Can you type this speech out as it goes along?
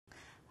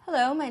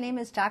Hello, my name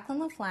is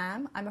Jacqueline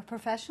LaFlamme. I'm a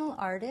professional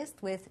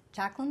artist with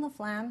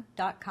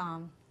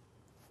JacquelineLaFlamme.com.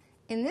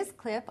 In this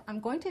clip, I'm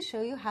going to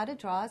show you how to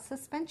draw a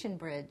suspension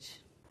bridge.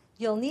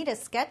 You'll need a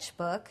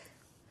sketchbook.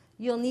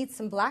 You'll need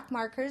some black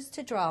markers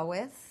to draw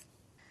with.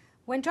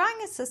 When drawing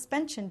a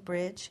suspension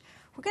bridge,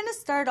 we're going to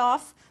start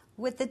off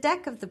with the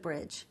deck of the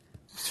bridge.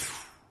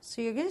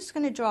 So you're just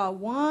going to draw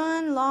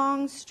one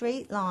long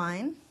straight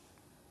line.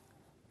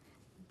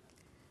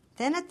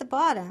 Then at the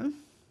bottom,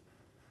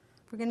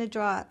 we're going to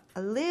draw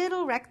a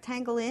little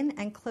rectangle in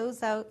and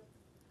close out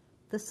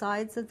the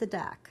sides of the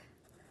deck.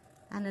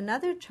 And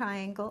another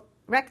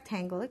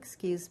rectangle.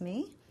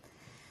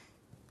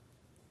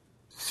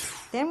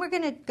 Then we're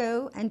going to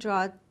go and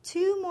draw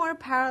two more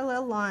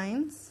parallel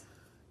lines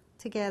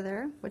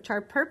together, which are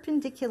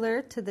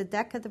perpendicular to the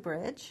deck of the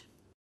bridge.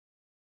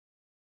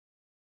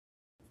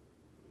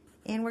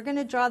 And we're going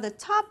to draw the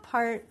top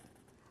part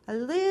a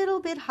little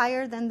bit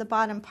higher than the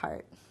bottom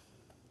part.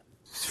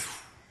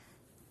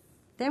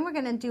 Then we're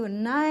going to do a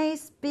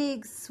nice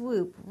big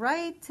swoop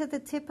right to the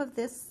tip of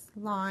this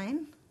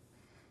line.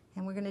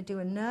 And we're going to do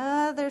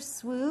another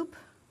swoop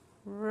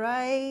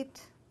right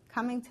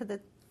coming to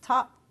the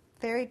top,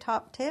 very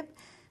top tip.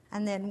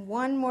 And then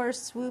one more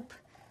swoop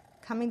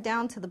coming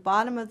down to the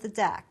bottom of the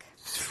deck.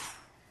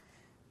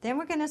 Then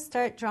we're going to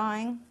start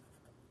drawing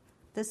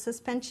the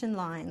suspension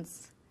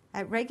lines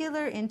at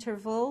regular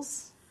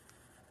intervals.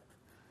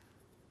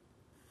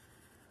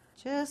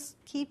 Just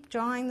keep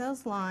drawing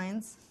those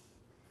lines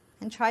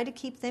and try to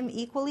keep them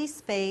equally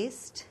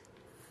spaced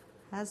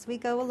as we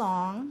go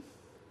along.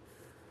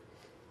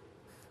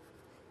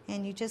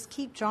 And you just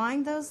keep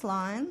drawing those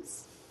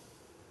lines.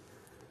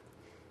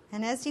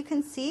 And as you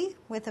can see,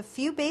 with a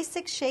few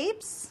basic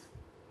shapes,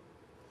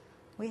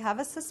 we have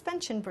a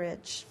suspension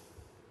bridge.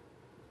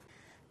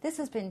 This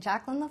has been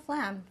Jacqueline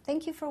LaFlamme.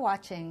 Thank you for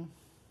watching.